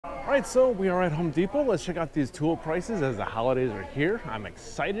All right, so we are at Home Depot. Let's check out these tool prices as the holidays are here. I'm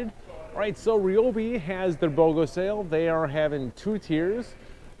excited. All right, so Ryobi has their BOGO sale. They are having two tiers.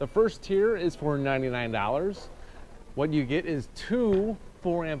 The first tier is for $99. What you get is two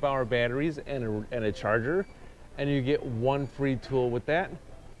 4-amp-hour batteries and a charger, and you get one free tool with that.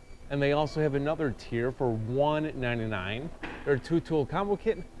 And they also have another tier for $199. Their two-tool combo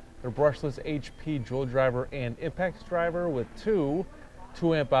kit, their brushless HP drill driver and impact driver with two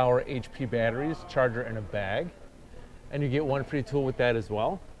 2-amp-hour HP batteries, charger, and a bag. And you get one free tool with that as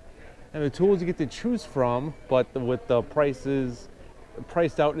well. And the tools you get to choose from, but with the prices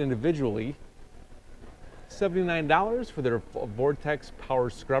priced out individually, $79 for their Vortex Power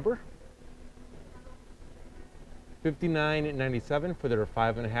Scrubber, $59.97 for their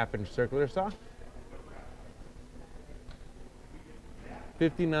 5.5-inch circular saw,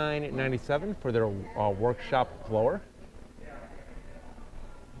 $59.97 for their workshop blower,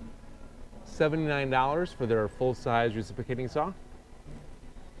 $79 for their full-size reciprocating saw,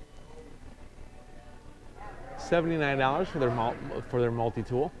 $79 for their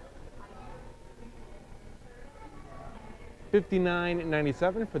multi-tool,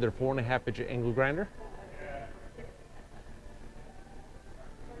 $59.97 for their 4.5-inch angle grinder,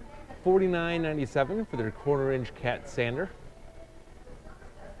 $49.97 for their 1/4-inch cat sander,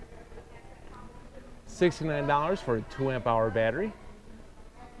 $69 for a 2-amp-hour battery,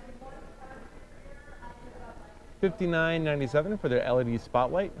 $59.97 for their LED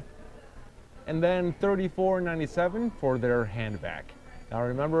spotlight, and then $34.97 for their hand vac. Now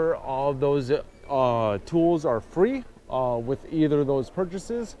remember, all of those tools are free with either of those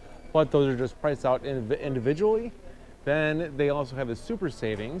purchases, but those are just priced out individually. Then they also have a super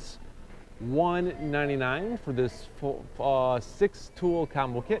savings, $199 for this 6-tool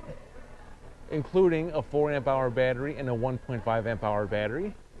combo kit, including a 4-amp-hour battery and a 1.5-amp-hour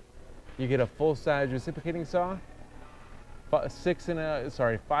battery. You get a full-size reciprocating saw,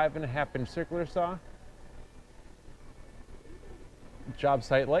 5.5-inch circular saw, job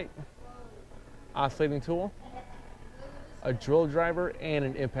site light, oscillating tool, a drill driver and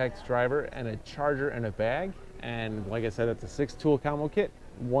an impact driver, and a charger and a bag. And like I said, that's a 6-tool combo kit,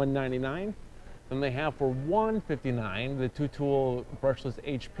 $199. Then they have for $159 the 2-tool brushless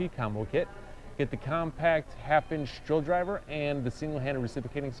HP combo kit. Get the compact 1/2-inch drill driver and the single-handed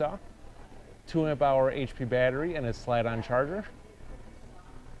reciprocating saw, 2-amp-hour HP battery, and a slide-on charger.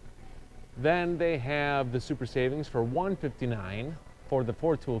 Then they have the super savings for $159 for the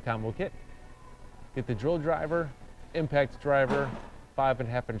 4-tool combo kit. Get the drill driver, impact driver,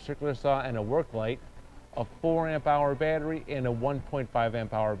 5.5-inch circular saw, and a work light, a 4-amp-hour battery, and a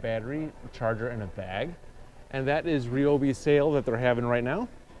 1.5-amp-hour battery, charger, and a bag. And that is Ryobi's sale that they're having right now.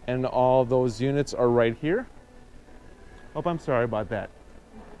 And all those units are right here. Oh, I'm sorry about that.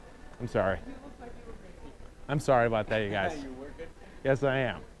 I'm sorry. I'm sorry about that, you guys. You working? Yes, I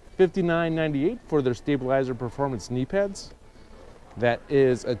am. $59.98 for their Stabilizer Performance knee pads. That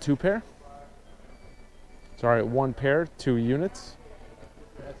is a 2-pair. Sorry, 1 pair, 2 units.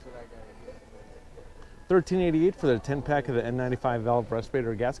 That's what I got. $13.88 for their 10-pack of the N95 valve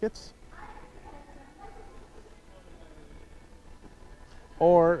respirator gaskets.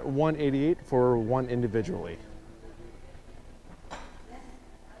 Or $188 for one individually.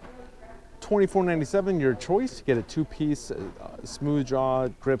 $24.97, your choice. Get a 2-piece smooth jaw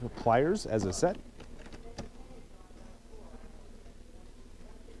grip pliers as a set.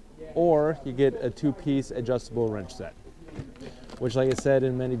 Or you get a 2-piece adjustable wrench set. Which, like I said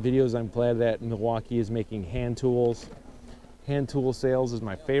in many videos, I'm glad that Milwaukee is making hand tools. Hand tool sales is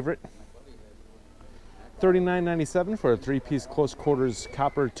my favorite. $39.97 for a 3-piece close quarters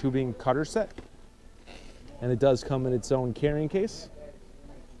copper tubing cutter set. And it does come in its own carrying case.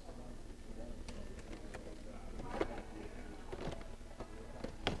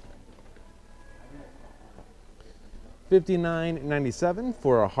 $59.97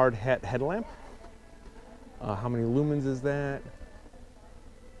 for a hard hat headlamp. How many lumens is that?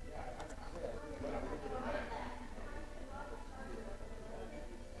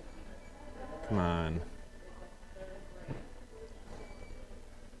 Come on.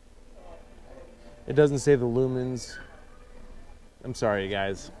 It doesn't say the lumens. I'm sorry,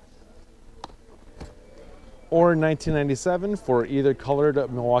 guys. Or $19.97 for either colored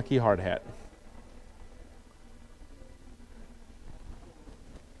Milwaukee hard hat.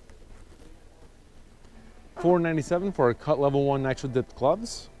 $4.97 for a cut level 1 nitro dipped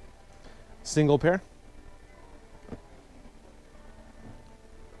gloves, single pair.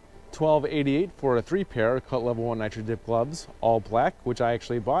 $12.88 for a 3-pair cut level 1 nitro dipped gloves, all black, which I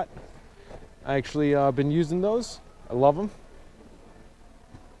actually bought. I actually been using those. I love them.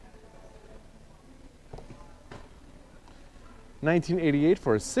 $19.88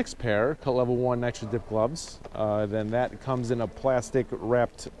 for a 6 pair cut level 1 Nitro Dip gloves. Then that comes in a plastic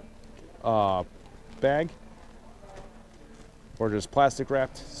wrapped bag, or just plastic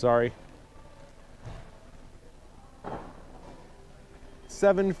wrapped, sorry.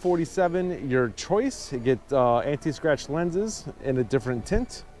 $7.47, your choice. You get anti-scratch lenses in a different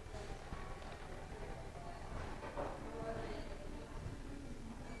tint.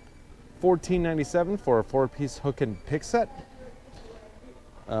 $14.97 for a 4-piece hook and pick set,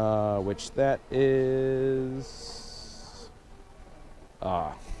 which that is,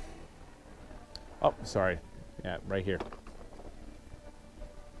 oh, sorry, yeah, right here.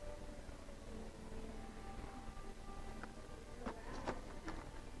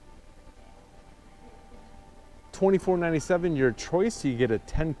 $24.97, your choice. You get a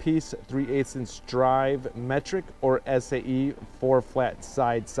 10-piece 3/8" drive metric or SAE 4 flat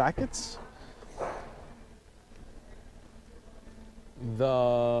side sockets.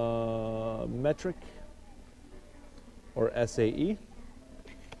 The metric or SAE,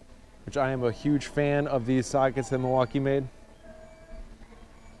 which I am a huge fan of these sockets that Milwaukee made.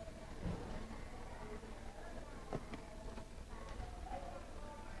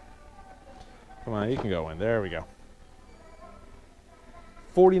 Come on, you can go in. There we go.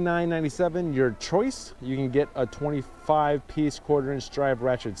 $49.97, your choice. You can get a 25-piece 1/4" drive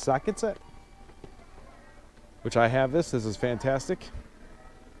ratchet socket set, which I have this. This is fantastic.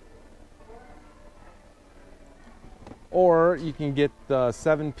 Or you can get the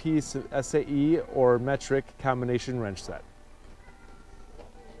 7-piece SAE or metric combination wrench set.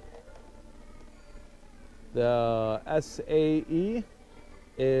 The SAE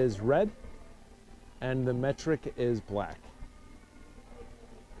is red and the metric is black.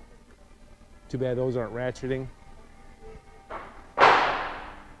 Too bad those aren't ratcheting.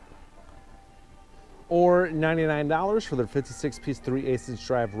 Or $99 for their 56-piece 3/8"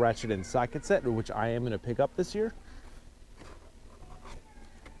 drive ratchet and socket set, which I am going to pick up this year.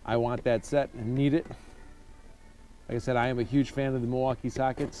 I want that set and need it. Like I said, I am a huge fan of the Milwaukee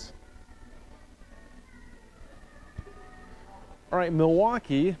sockets. All right,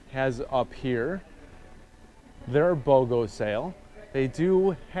 Milwaukee has up here their BOGO sale. They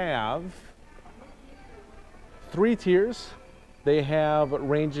do have 3 tiers. They have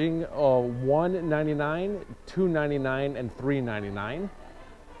ranging $199, $299, and $399.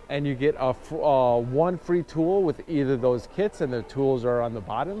 And you get a 1 free tool with either of those kits, and the tools are on the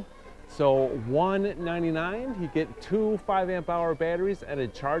bottom. So $199, you get 2 5-amp-hour batteries and a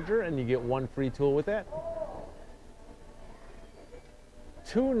charger, and you get 1 free tool with that.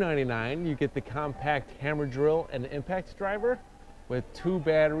 $299, you get the compact hammer drill and impact driver with 2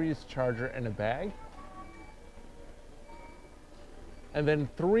 batteries, charger, and a bag. And then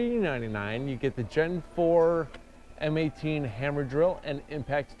 $399, you get the Gen 4 M18 hammer drill and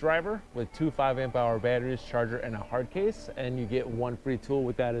impact driver with 2 5-amp-hour batteries, charger, and a hard case, and you get 1 free tool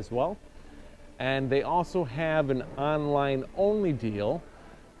with that as well. And they also have an online only deal.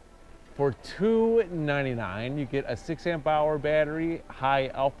 For $299, you get a 6-amp-hour battery, high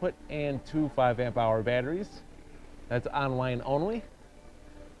output, and 2 5-amp-hour batteries. That's online only.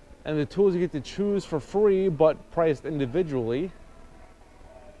 And the tools you get to choose for free, but priced individually.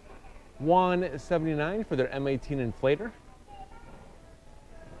 $179 for their M18 inflator.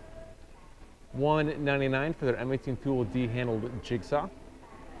 $199 for their M18 Fuel D-handled jigsaw.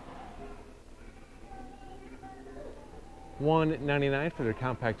 $199 for their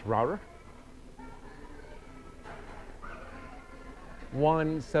compact router.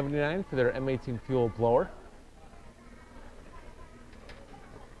 $179 for their M18 Fuel blower.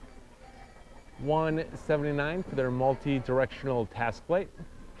 $179 for their multi-directional task light.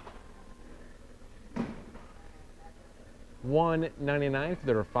 $199 for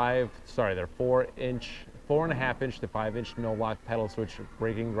their 4.5-inch to 5-inch no-lock pedal switch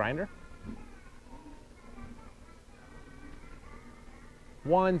braking grinder.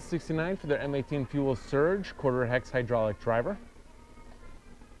 $169 for their M18 Fuel Surge 1/4 hex hydraulic driver.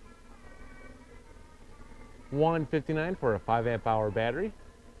 $159 for a 5-amp-hour battery.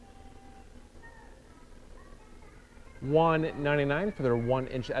 $199 for their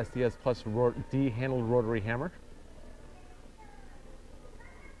 1-inch SDS Plus D-handled rotary hammer.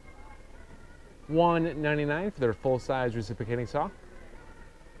 $199 for their full-size reciprocating saw.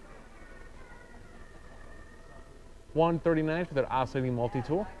 $139 for their oscillating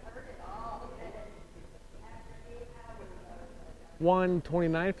multi-tool.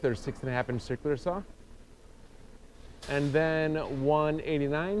 $129 for their 6.5-inch circular saw. And then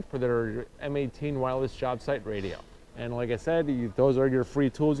 $189 for their M18 wireless job site radio. And like I said, those are your free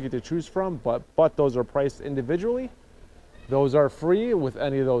tools you get to choose from, but those are priced individually. Those are free with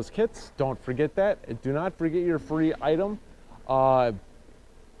any of those kits. Don't forget that. Do not forget your free item. Get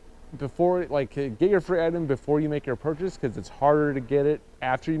your free item before you make your purchase, because it's harder to get it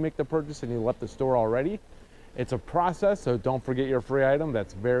after you make the purchase and you left the store already. It's a process, so don't forget your free item.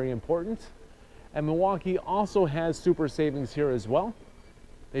 That's very important. And Milwaukee also has super savings here as well.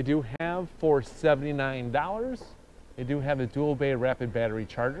 They do have for $79. They do have a dual bay rapid battery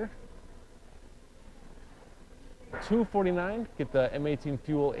charger. $249, get the M18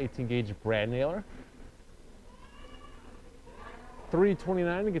 Fuel 18 gauge brad nailer.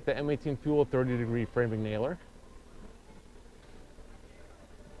 $329 to get the M18 Fuel 30 degree framing nailer.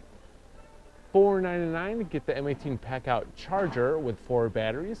 $499 to get the M18 pack out charger with 4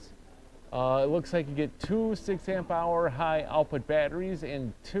 batteries. It looks like you get 2 6 amp hour high output batteries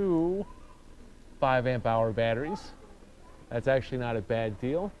and 2 5 amp hour batteries. That's actually not a bad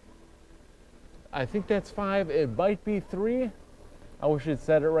deal. I think that's 5. It might be 3. I wish it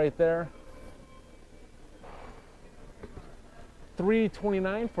said it right there.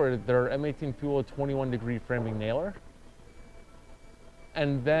 $329 for their M18 Fuel 21 degree framing nailer.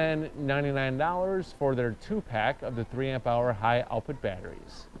 And then $99 for their 2-pack of the 3 amp hour high output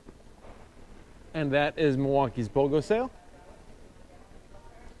batteries. And that is Milwaukee's BOGO sale.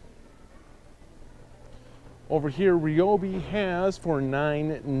 Over here, Ryobi has for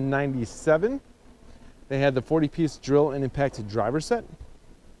 $9.97. They had the 40-piece drill and impacted driver set.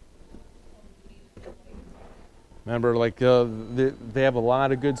 Remember, like they have a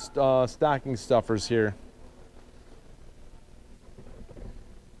lot of good stocking stuffers here.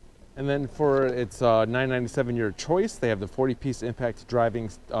 And then for its $9.97 your choice, they have the 40-piece impact driving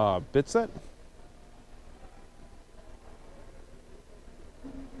bit set.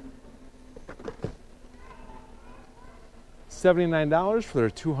 $79 for their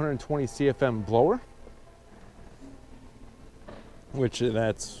 220 CFM blower, which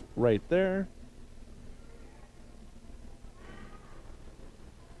that's right there.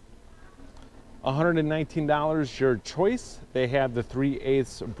 $119 your choice. They have the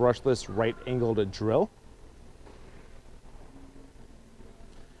 3/8 brushless right angled drill.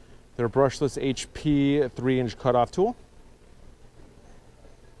 Their brushless HP 3-inch cutoff tool.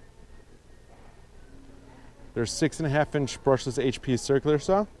 Their 6.5-inch brushless HP circular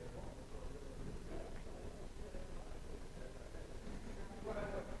saw.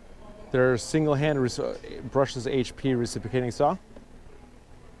 Their single-hand brushless HP reciprocating saw.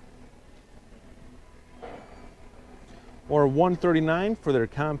 Or $139 for their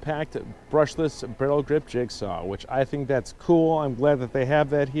compact brushless barrel grip jigsaw, which I think that's cool. I'm glad that they have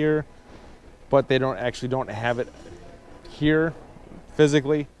that here, but they don't have it here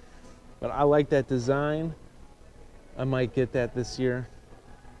physically. But I like that design. I might get that this year.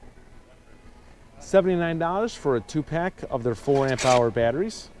 $79 for a 2-pack of their 4 amp hour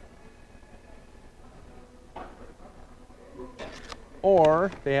batteries.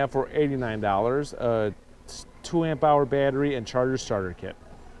 Or they have for $89 a 2 amp hour battery and charger starter kit.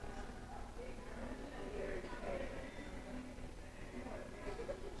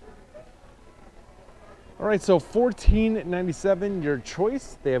 All right, so $14.97 your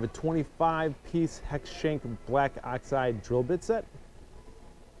choice. They have a 25-piece hex shank black oxide drill bit set.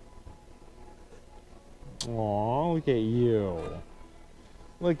 Aw, look at you.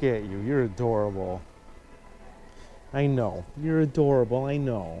 Look at you, you're adorable. I know, you're adorable, I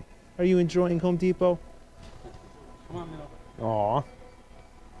know. Are you enjoying Home Depot? Come on, Milo. Aw.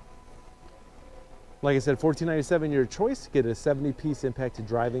 Like I said, $14.97 your choice. Get a 70-piece impacted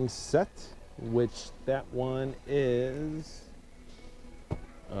driving set, which that one is,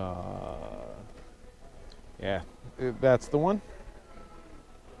 yeah, that's the one.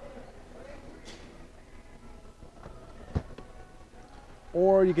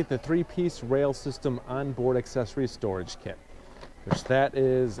 Or you get the 3-piece rail system onboard accessory storage kit, which that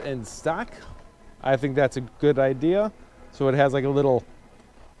is in stock. I think that's a good idea. So it has like a little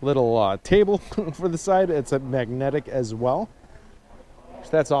table for the side. It's a magnetic as well. So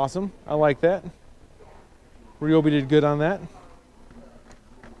that's awesome. I like that. Ryobi did good on that.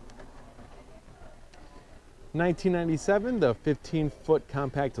 $19.97, the 15-foot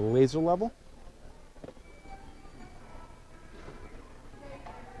compact laser level.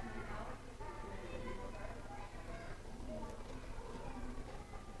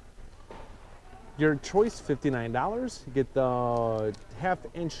 Your choice, $59. You get the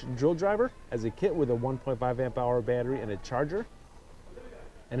 1/2-inch drill driver as a kit with a 1.5 amp hour battery and a charger.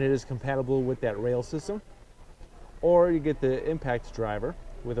 And it is compatible with that rail system. Or you get the impact driver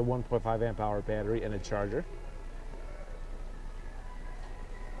with a 1.5 amp hour battery and a charger.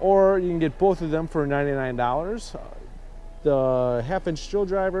 Or you can get both of them for $99. the half-inch drill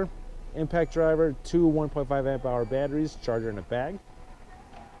driver, impact driver, 2 1.5 amp hour batteries, charger in a bag.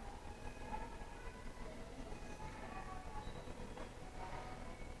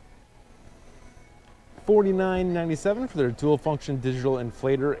 $49.97 for their dual function digital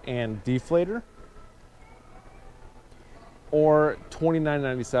inflator and deflator, or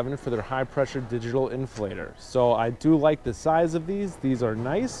 $29.97 for their high pressure digital inflator. So I do like the size of these. These are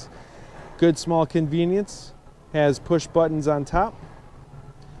nice, good small convenience. Has push buttons on top,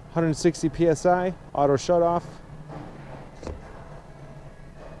 160 PSI, auto shut off,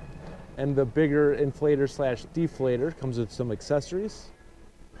 and the bigger inflator slash deflator comes with some accessories,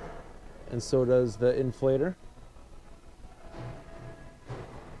 and so does the inflator.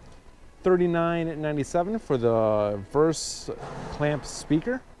 $39.97 for the Verse clamp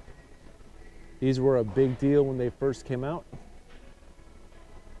speaker. These were a big deal when they first came out.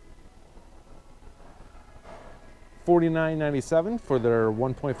 $49.97 for their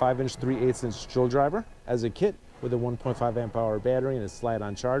 1.5 inch 3/8 inch drill driver as a kit with a 1.5 amp hour battery and a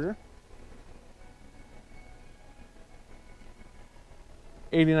slide-on charger.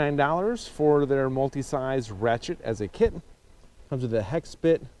 $89 for their multi-size ratchet as a kit. Comes with a hex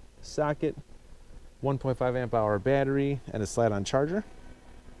bit, socket, 1.5 amp hour battery, and a slide-on charger.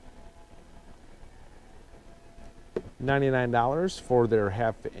 $99 for their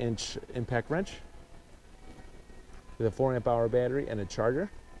half-inch impact wrench with a 4 amp hour battery and a charger.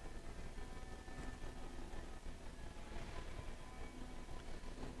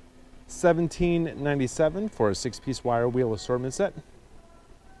 $17.97 for a 6-piece wire wheel assortment set.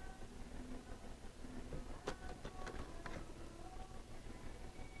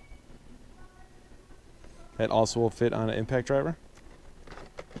 That also will fit on an impact driver.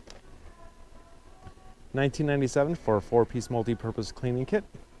 $19.97 for a 4-piece multi-purpose cleaning kit.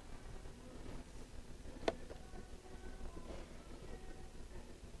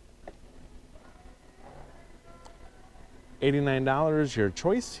 $89, your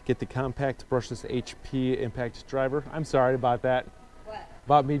choice. Get the compact brushless HP impact driver. I'm sorry about that. What?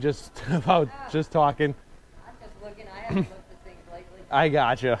 About me just just talking. I'm just looking. I haven't looked at things lately. I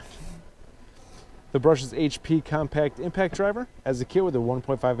gotcha. The brushless HP compact impact driver as a kit with a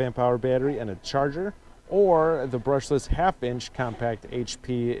 1.5 amp hour battery and a charger, or the brushless half-inch compact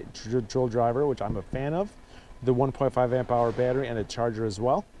HP drill driver, which I'm a fan of, the 1.5 amp hour battery and a charger as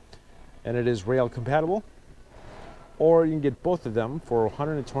well, and it is rail compatible. Or you can get both of them for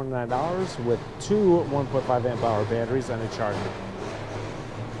 $129 with 2 1.5 amp hour batteries and a charger.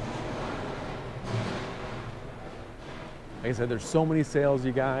 Like I said, there's so many sales,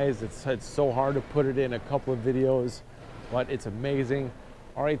 you guys. It's so hard to put it in a couple of videos, but it's amazing.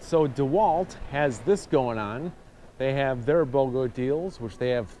 All right, so DeWalt has this going on. They have their BOGO deals, which they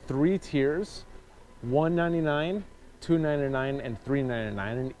have 3 tiers, $199, $299, and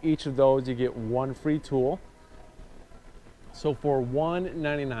 $399. And each of those, you get 1 free tool. So for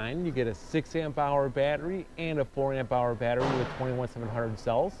 $199, you get a 6 amp hour battery and a 4 amp hour battery with 21700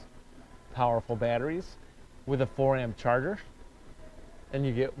 cells, powerful batteries, with a 4 amp charger, and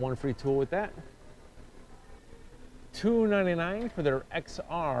you get 1 free tool with that. $299 for their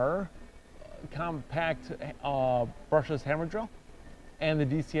XR compact brushless hammer drill and the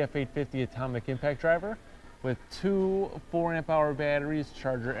DCF 850 atomic impact driver with 2 4 amp hour batteries,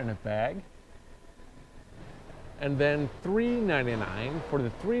 charger, and a bag. And then $399 for the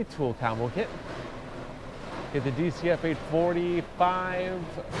 3 tool combo kit. Get the DCF 845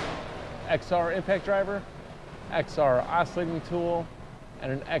 XR impact driver, XR oscillating tool,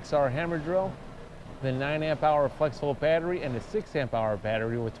 and an XR hammer drill, the 9 amp hour flexible battery and a 6 amp hour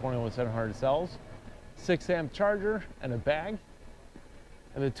battery with 21700 cells, 6 amp charger, and a bag.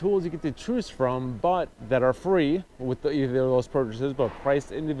 And the tools you get to choose from, but that are free with either of those purchases, but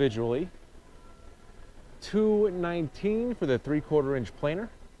priced individually. $219 for the 3/4 inch planer.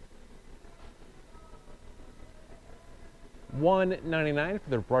 $199 for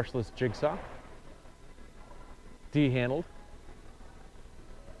their brushless jigsaw, D-handled.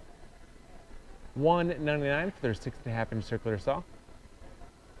 $199 for their 6.5 inch circular saw.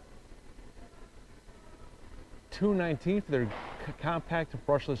 $219 for their compact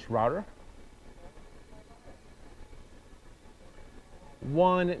brushless router.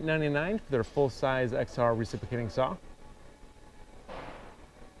 $199 for their full-size XR reciprocating saw.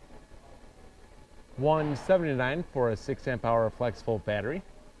 $179 for a 6 amp hour flexible battery.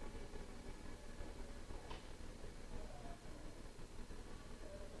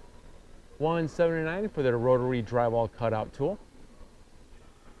 $179 for their rotary drywall cutout tool.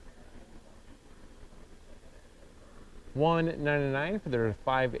 $199 for their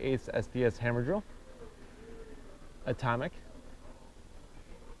 5/8 SDS hammer drill. Atomic.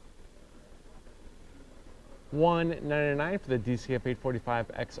 $199 for the DCF 845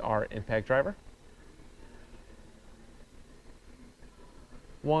 XR impact driver.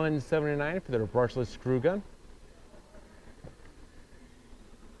 $179 for their brushless screw gun.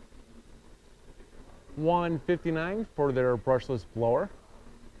 $159 for their brushless blower,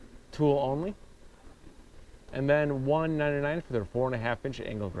 tool only. And then $199 for their 4.5-inch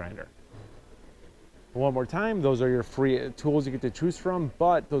angle grinder. One more time, those are your free tools you get to choose from,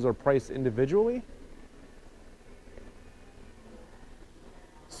 but those are priced individually.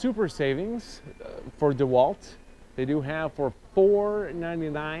 Super savings for DeWalt. They do have for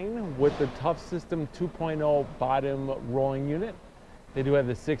 $499 with the Tough System 2.0 bottom rolling unit. They do have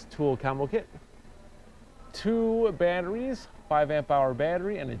the 6-tool combo kit. 2 batteries, 5-amp-hour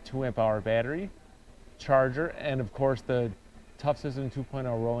battery and a 2-amp-hour battery, charger, and of course the Tough System 2.0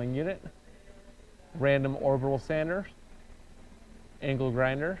 rolling unit, random orbital sander, angle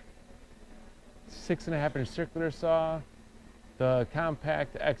grinder, 6.5-inch circular saw, the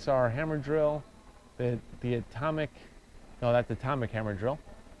compact XR hammer drill, the Atomic, no, that's Atomic hammer drill,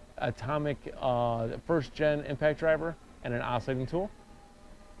 Atomic first gen impact driver, and an oscillating tool.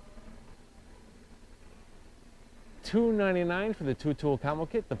 $299 for the 2-tool combo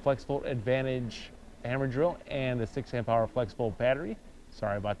kit, the FlexVolt Advantage hammer drill, and the 6-amp-hour FlexVolt battery.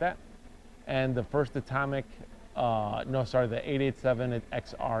 Sorry about that. And the first Atomic, the 887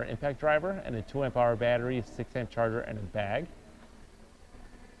 XR impact driver, and a 2-amp-hour battery, 6-amp charger, and a bag.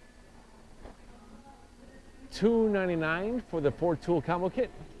 $299 for the 4-tool combo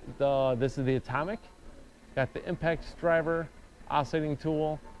kit. This is the Atomic. Got the impact driver, oscillating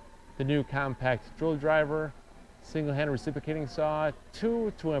tool, the new compact drill driver, single-hand reciprocating saw,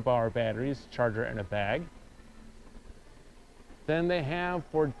 2 2-amp-hour batteries, charger, and a bag. Then they have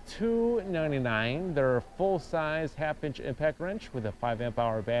for $299 their full-size 1/2-inch impact wrench with a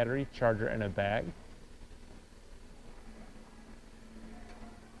 5-amp-hour battery, charger, and a bag.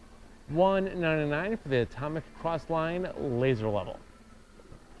 $199 for the Atomic Crossline laser level.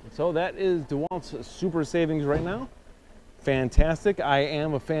 So that is DeWalt's super savings right now. Fantastic. I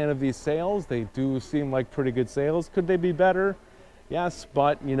am a fan of these sales. They do seem like pretty good sales. Could they be better? Yes,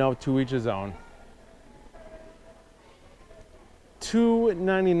 but you know, to each his own.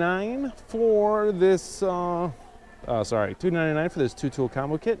 $299 for this $299 for this 2-tool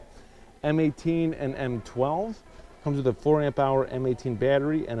combo kit, M18 and M12. Comes with a 4-amp-hour M18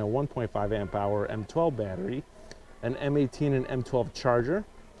 battery and a 1.5-amp-hour M12 battery, an M18 and M12 charger.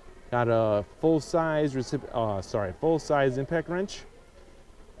 Got a full-size impact wrench.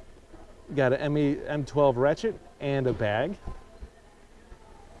 Got an M12 ratchet and a bag.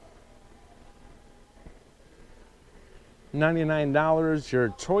 $99 your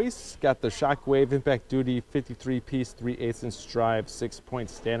choice. Got the Shockwave Impact Duty 53-piece 3/8" drive 6-point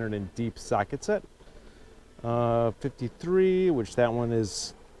standard and deep socket set. 53, which that one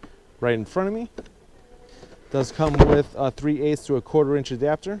is right in front of me. Does come with a 3/8 to a 1/4-inch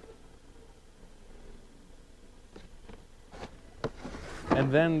adapter.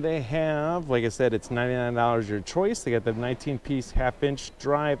 And then they have, like I said, it's $99 your choice. They got the 19-piece 1/2-inch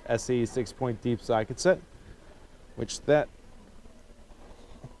drive SAE 6-point deep socket set, which that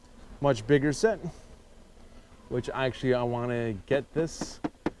much bigger set, which actually I want to get this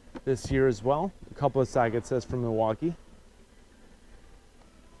year as well. A couple of socket sets from Milwaukee.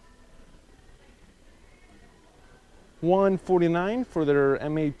 $149 for their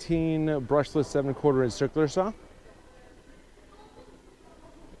M18 brushless 7/4-inch circular saw.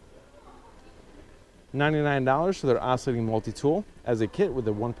 $99 for their oscillating multi-tool as a kit with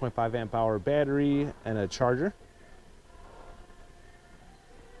a 1.5-amp-hour battery and a charger.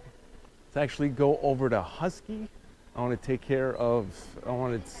 Let's actually go over to Husky. I want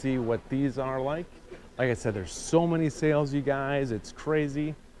to see what these are like. Like I said, there's so many sales, you guys, it's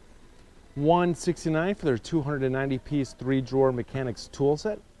crazy. $169 for their 290-piece 3-drawer mechanics tool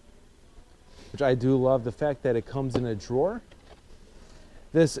set, which I do love the fact that it comes in a drawer.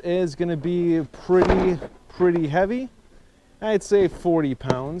 This is going to be pretty heavy. I'd say 40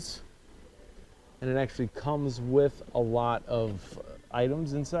 pounds. And it actually comes with a lot of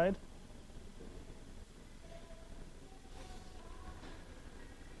items inside.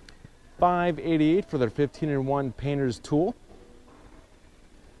 $588 for their 15-in-1 painter's tool.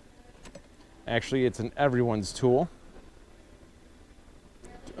 Actually, it's an everyone's tool.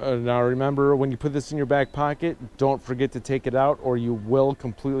 Now remember, when you put this in your back pocket, don't forget to take it out or you will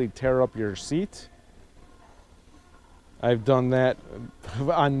completely tear up your seat. I've done that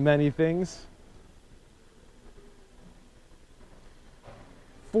on many things.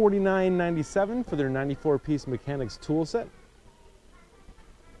 $49.97 for their 94-piece mechanics tool set.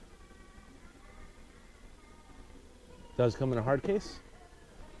 Does come in a hard case.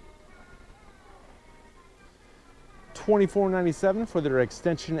 $24.97 for their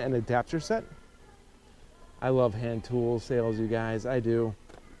extension and adapter set. I love hand tool sales, you guys. I do.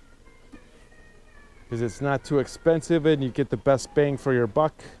 Because it's not too expensive and you get the best bang for your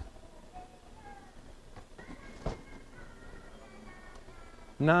buck.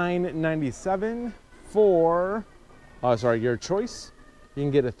 $9.97 for, your choice. You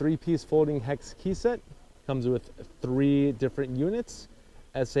can get a 3-piece folding hex key set. Comes with 3 different units,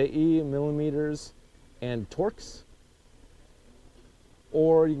 SAE, millimeters, and Torx.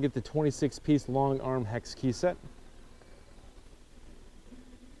 Or you can get the 26-piece long arm hex key set.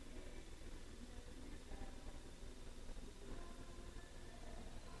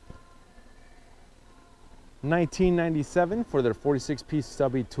 $19.97 for their 46-piece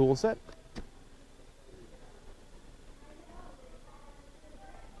stubby tool set.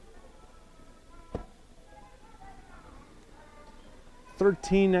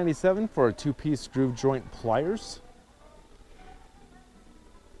 $13.97 for a 2-piece groove joint pliers.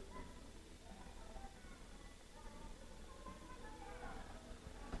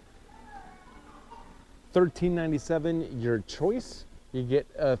 $13.97, your choice. You get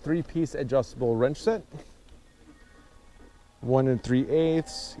a 3-piece adjustable wrench set. 1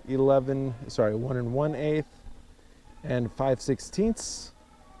 3/8, 1 1/8, and 5/16.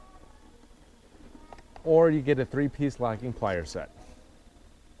 Or you get a 3-piece locking plier set.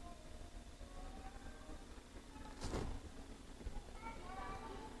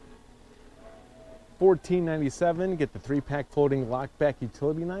 $14.97, get the 3-pack folding lockback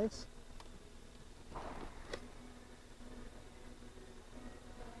utility knives.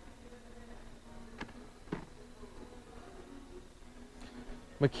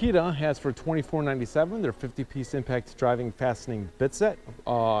 Makita has for $24.97 their 50-piece impact driving fastening bit set.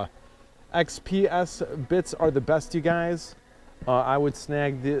 XPS bits are the best, you guys. I would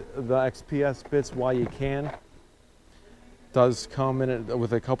snag the XPS bits while you can. Does come in it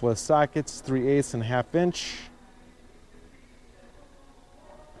with a couple of sockets, 3/8 and 1/2 inch.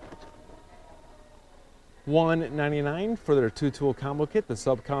 $1.99 for their 2-tool combo kit, the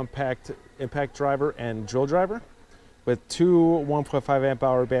subcompact impact driver and drill driver, with 2 1.5 amp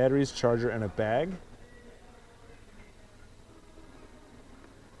hour batteries, charger, and a bag.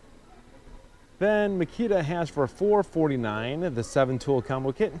 Then Makita has for $4.49 the 7-tool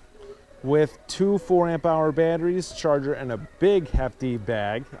combo kit with 2 4 amp hour batteries, charger, and a big hefty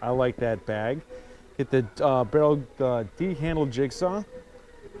bag. I like that bag. Get the D-handle jigsaw,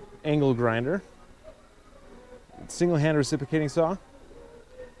 angle grinder, single hand reciprocating saw,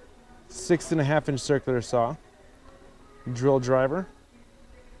 6.5 inch circular saw, drill driver,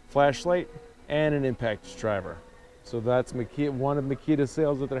 flashlight, and an impact driver. So that's one of Makita's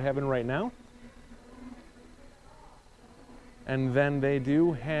sales that they're having right now. And then they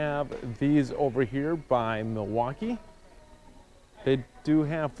do have these over here by Milwaukee. They do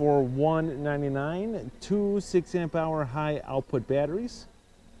have for $1.99 2 6 amp hour high output batteries.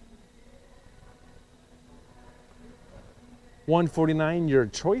 $1.49 your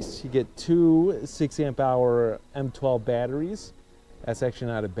choice. You get 2 6 amp hour M12 batteries. That's actually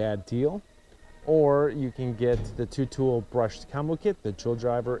not a bad deal. Or you can get the 2-tool brushed combo kit, the drill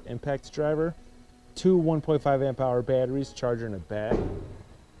driver, impact driver, 2 1.5 amp hour batteries, charger, and a bag.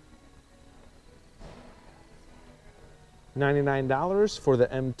 $99 for the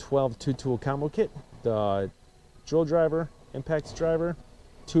M12 2-tool combo kit, the drill driver, impact driver,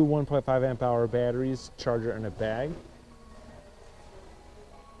 2 1.5 amp hour batteries, charger, and a bag.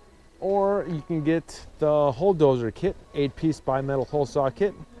 Or you can get the hole dozer kit, 8-piece bimetal hole saw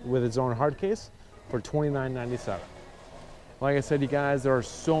kit with its own hard case for $29.97. Like I said, you guys, there are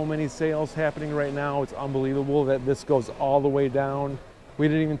so many sales happening right now. It's unbelievable that this goes all the way down. We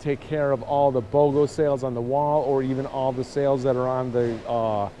didn't even take care of all the BOGO sales on the wall or even all the sales that are on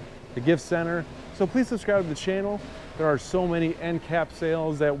the gift center. So please subscribe to the channel. There are so many end cap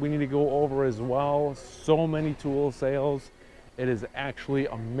sales that we need to go over as well. So many tool sales. It is actually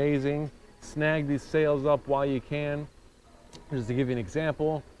amazing. Snag these sales up while you can. Just to give you an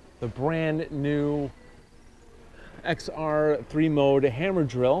example, the brand new XR 3-mode hammer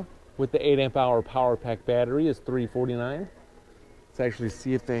drill with the 8 amp hour power pack battery is $349. Let's actually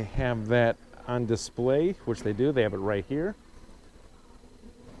see if they have that on display, which they do. They have it right here.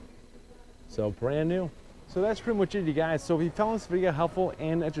 So brand new. So that's pretty much it, you guys. So if you found this video helpful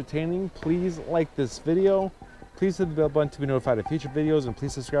and entertaining, please like this video. Please hit the bell button to be notified of future videos, and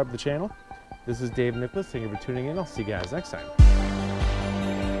please subscribe to the channel. This is Dave Nicholas. Thank you for tuning in. I'll see you guys next time.